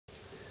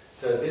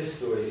So this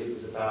story, it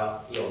was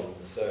about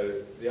blondes.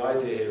 So the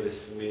idea here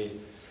is for me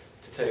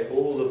to take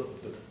all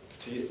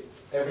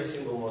every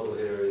single model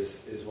here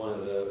is one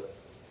of the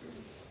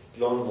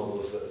blonde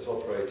models that is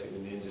operating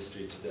in the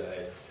industry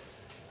today.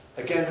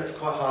 Again, it's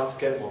quite hard to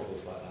get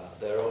models like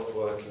that. They're off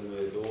working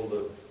with all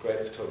the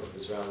great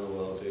photographers around the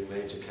world, doing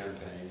major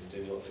campaigns,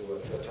 doing lots of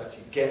work. So to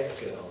actually get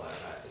a girl like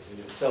that is in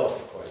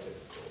itself quite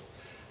difficult.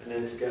 And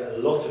then to get a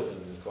lot of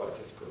them is quite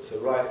difficult. So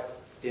right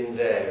in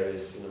there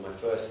is, my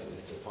first thing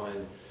is to find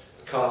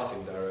a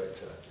casting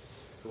director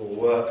who will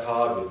work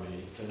hard with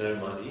me for no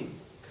money,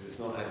 because it's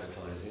not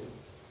advertising.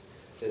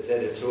 So it's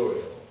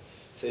editorial.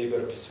 So you've got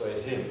to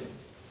persuade him.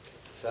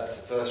 So that's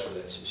the first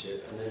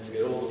relationship. And then to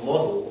get all the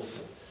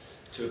models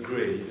to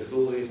agree. There's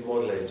all these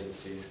model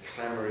agencies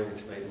clamouring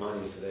to make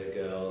money for their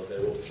girls.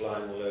 They're all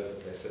flying all over the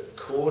place. So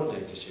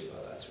coordinatorship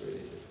like that's really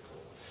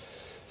difficult.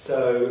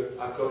 So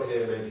I've got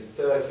here maybe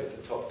 30 of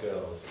the top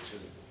girls, which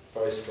is a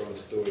very strong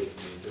story for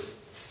me, just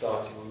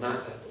starting on that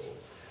level.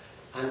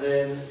 And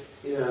then,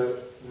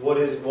 what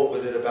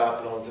was it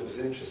about blondes that was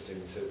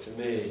interesting? So to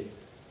me,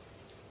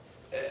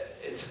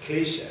 it's a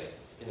cliche,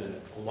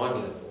 on one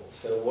level.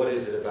 So what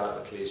is it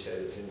about the cliche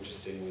that's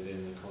interesting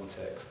within the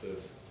context of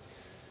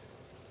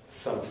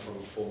some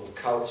form of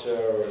culture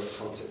or in the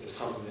context of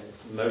something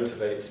that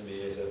motivates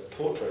me as a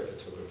portrait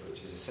photographer,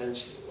 which is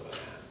essentially what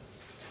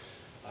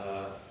I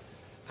am.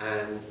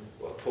 And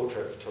a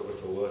portrait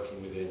photographer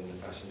working within the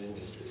fashion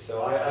industry.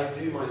 So I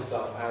do my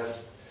stuff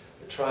as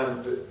try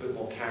and put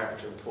more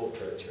character and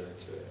portraiture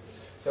into it.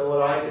 So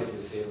what I did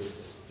was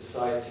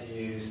decide to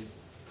use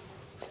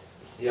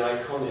the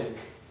iconic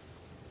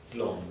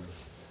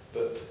blondes,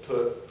 but to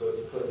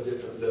put a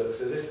different look.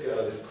 So this girl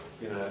is,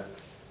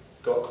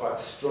 got quite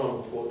a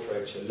strong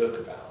portraiture look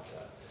about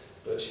her,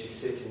 but she's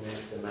sitting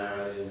next to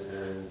Marilyn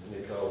and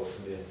Nicole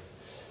Smith.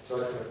 So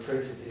I kind of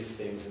printed these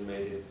things and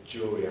made a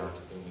jewellery out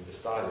of them with the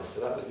stylist.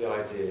 So that was the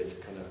idea, to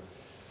kind of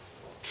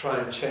try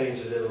and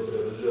change a little bit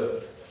of a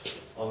look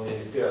on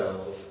these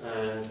girls.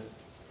 And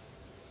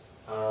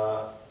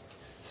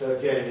so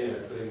again,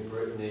 putting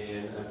Brittany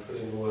in and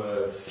putting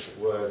words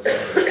on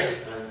it.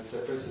 And so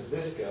for instance,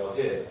 this girl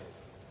here,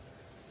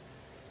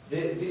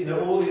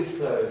 all these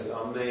clothes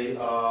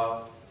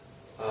are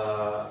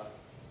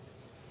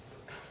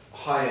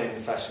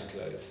high-end fashion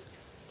clothes.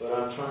 But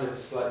I'm trying to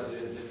slightly do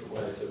it in a different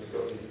way. So we've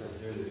got these kind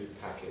of hula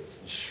hoop packets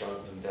and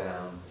shrunk them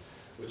down,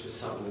 which was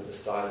something that the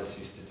stylist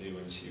used to do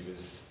when she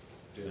was,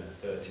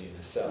 13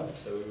 herself.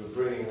 So we were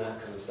bringing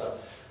that kind of stuff.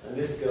 And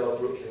this girl,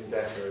 Brooklyn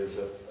Decker, is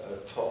a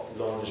top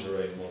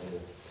lingerie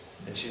model,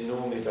 and she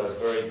normally does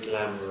very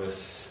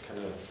glamorous, kind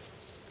of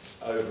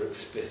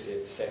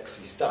over-explicit,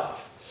 sexy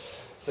stuff.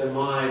 So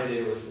my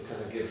idea was to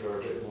kind of give her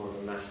a bit more of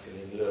a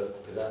masculine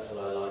look, because that's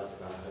what I liked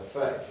about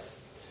her face.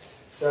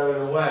 So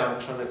in a way, I'm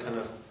trying to kind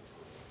of,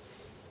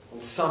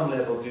 on some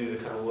level, do the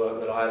kind of work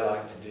that I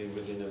like to do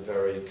within a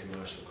very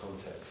commercial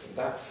context. And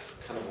that's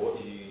kind of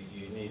what you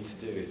need to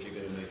do if you're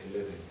going to make a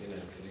living,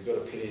 because you've got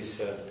to please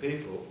certain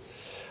people.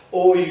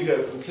 Or you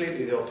go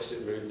completely the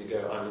opposite route and you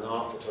go, I'm an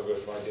art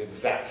photographer, I do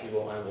exactly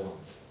what I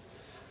want.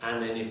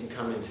 And then you can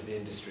come into the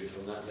industry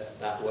from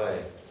that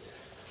way.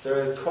 So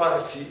there's quite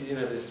a few,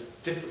 there's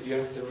different, you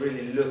have to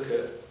really look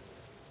at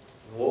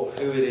who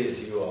it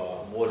is you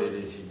are and what it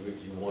is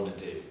you want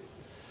to do.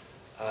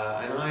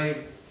 And I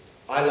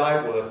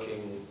like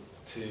working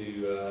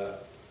to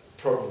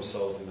problem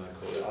solving, I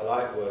call it. I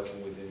like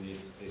working within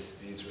these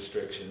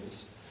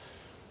restrictions,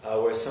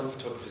 whereas some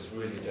photographers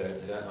really don't.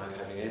 They don't like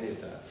having any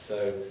of that.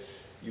 So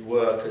you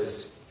work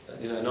as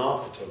an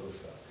art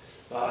photographer.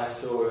 But I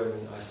saw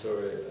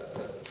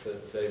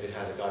that David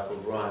had a guy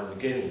called Ryan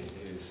McGinney,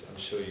 who's, I'm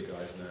sure you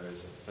guys know,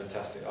 is a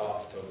fantastic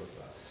art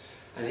photographer,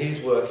 and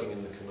he's working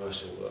in the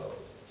commercial world.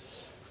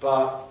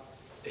 But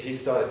he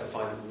started to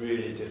find it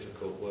really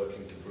difficult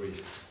working to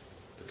brief,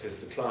 because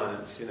the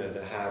clients,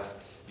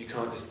 you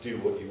can't just do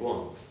what you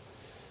want.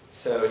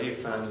 So he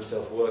found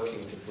himself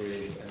working to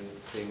brief and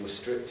being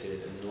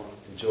restricted and not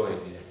enjoying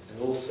it,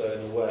 and also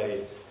in a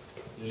way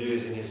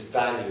losing his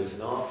value as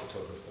an art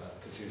photographer,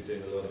 because he was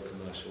doing a lot of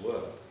commercial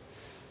work.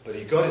 But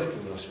he got his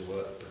commercial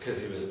work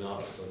because he was an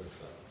art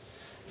photographer.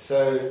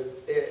 So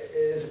it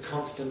is a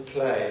constant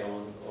play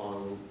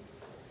on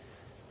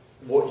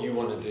what you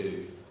want to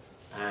do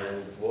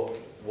and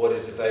what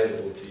is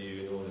available to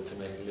you in order to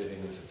make a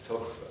living as a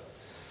photographer.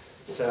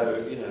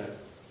 So,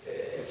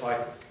 if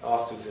I,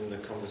 afterwards in the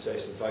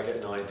conversation, if I get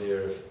an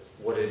idea of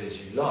what it is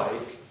you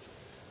like,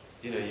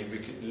 we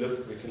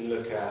can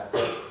look at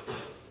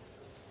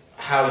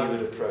how you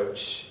would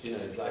approach,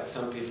 like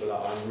some people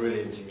are, I'm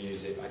really into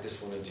music, I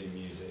just want to do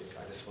music,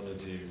 I just want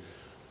to do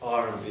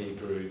R&B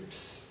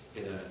groups,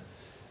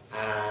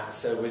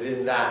 so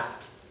within that,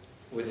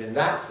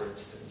 for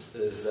instance,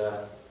 there's,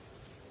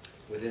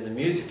 within the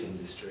music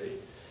industry,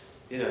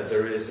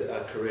 there is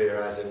a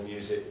career as a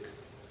music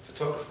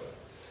photographer.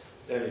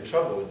 The only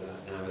trouble with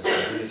that now is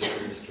the music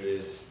industry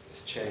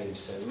has changed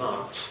so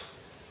much,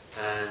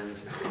 and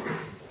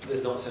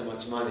there's not so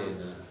much money in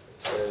that.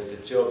 So the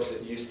jobs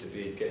that used to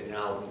be getting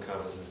album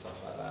covers and stuff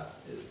like that,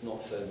 it's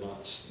not so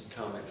much, you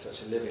can't make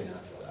such a living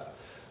out of that.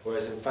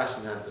 Whereas in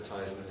fashion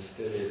advertising there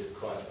still is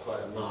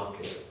quite a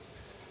market.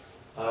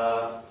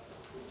 I'm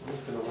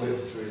just going to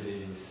whip through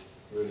these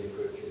really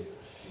quickly.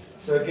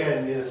 So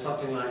again, you know,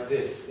 something like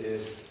this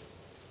is,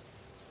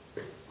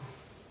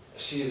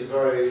 she's a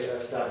very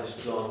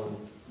established blonde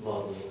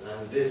model,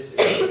 and this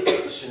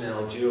is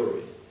Chanel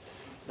jewellery.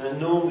 Now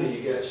normally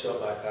you get a shot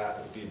like that,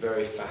 it would be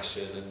very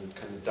fashion and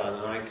kind of done,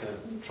 and I kind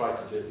of try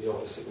to do it the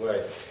opposite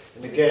way.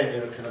 And again,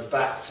 you know, kind of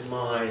back to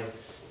my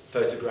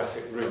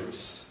photographic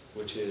roots,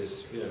 which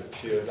is, you know,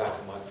 pure black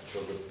and white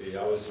photography.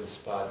 I was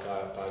inspired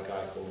by a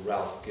guy called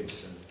Ralph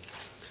Gibson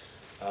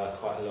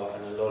quite a lot,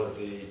 and a lot of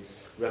the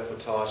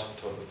reportage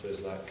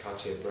photographers like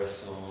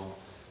Cartier-Bresson.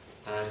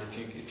 And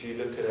if you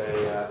look at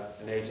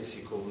an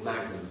agency called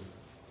Magnum,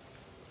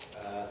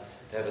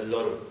 they have a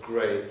lot of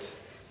great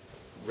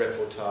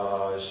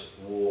reportage,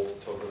 war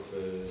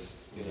photographers,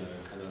 you know,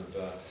 kind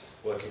of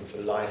working for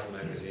Life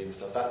magazine and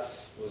stuff. That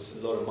was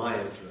a lot of my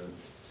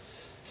influence.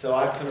 So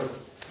I kind of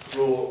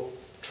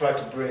tried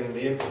to bring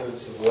the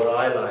influence of what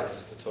I like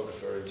as a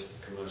photographer into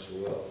the commercial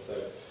world.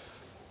 So,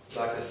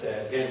 like I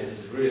said, again,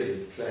 this is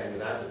really playing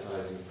with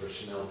advertising for a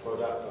Chanel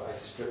product, but I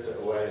stripped it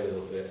away a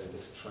little bit and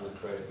just trying to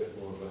create a bit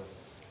more of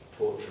a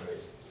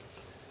portrait.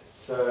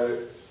 So,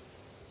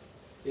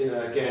 you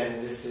know,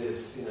 again, this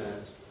is, you know,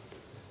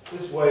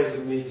 this ways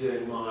of me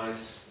doing my,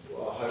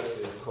 what I hope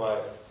is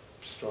quite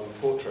strong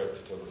portrait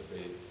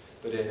photography,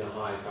 but in a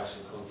high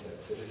fashion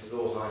context. So this is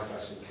all high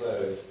fashion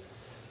clothes,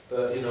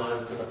 but you know,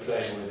 I'm kind of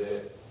playing with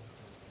it.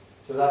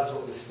 So that's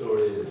what this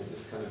story is, it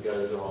just kind of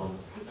goes on.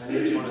 And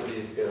each one of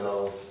these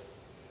girls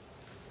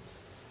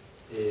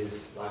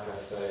is, like I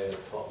say, a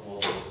top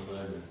model at the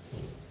moment.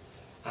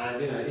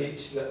 And you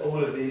know,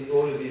 all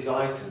of these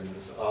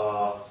items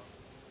are,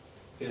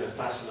 you know,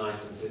 fashion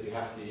items that you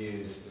have to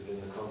use within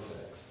the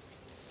context.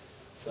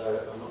 So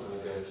I'm not going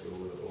to go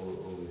through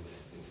all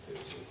these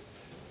pictures.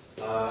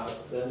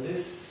 Then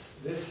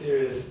this here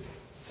is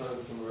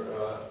something from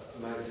a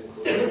magazine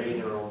called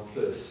Arena en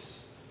Plus,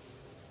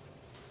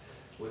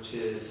 which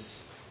is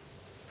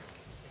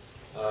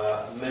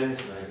a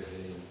men's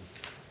magazine,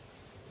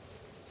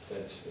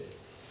 essentially.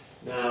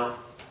 Now,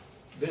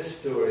 this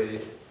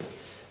story,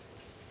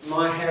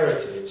 my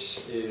heritage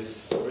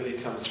really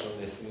comes from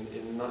this.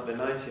 In the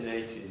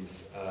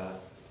 1980s,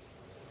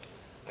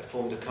 I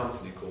formed a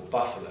company called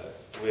Buffalo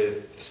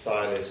with the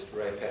stylist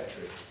Ray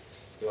Petrie,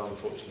 who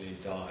unfortunately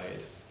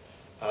died.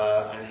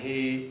 And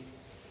he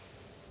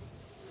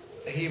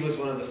was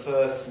one of the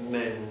first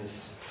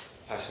men's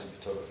fashion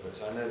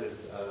photographers. I know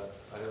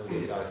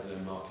you guys know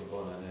Mark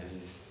Lebon, I know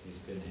he's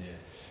been here.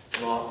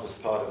 Mark was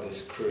part of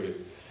this crew.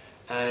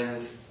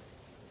 And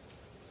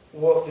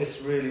what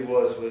this really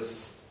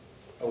was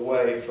a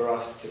way for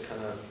us to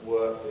kind of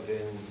work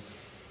within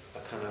a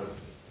kind of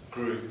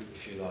group,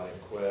 if you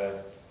like,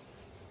 where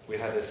we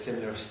had a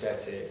similar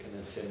aesthetic and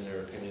a similar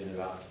opinion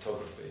about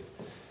photography.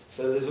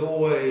 So there's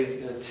always,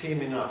 you know,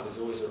 teaming up is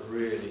always a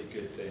really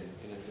good thing.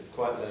 You know, it's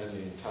quite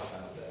lonely and tough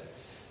out there.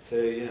 So,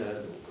 you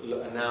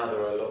know, and now there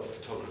are a lot of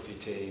photography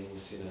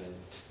teams, you know,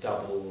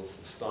 doubles,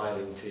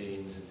 styling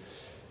teams, and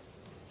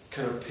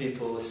kind of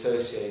people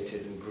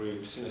associated in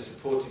groups, you know,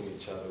 supporting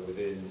each other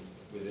within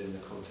the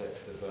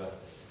context of a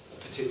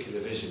particular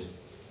vision.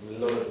 I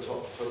mean, a lot of the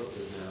top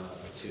photographers now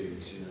are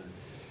twos, you know,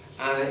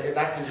 and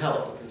that can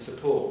help. It can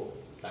support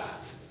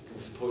that. It can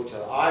support each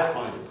other. I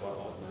find it quite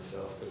hard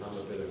myself because I'm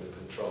a bit of a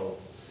control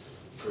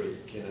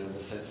freak, you know, in the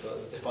sense that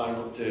if I'm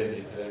not doing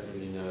it, I don't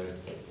really know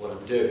what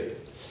I'm doing.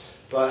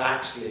 But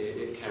actually,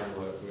 it can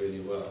work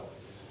really well.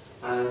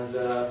 And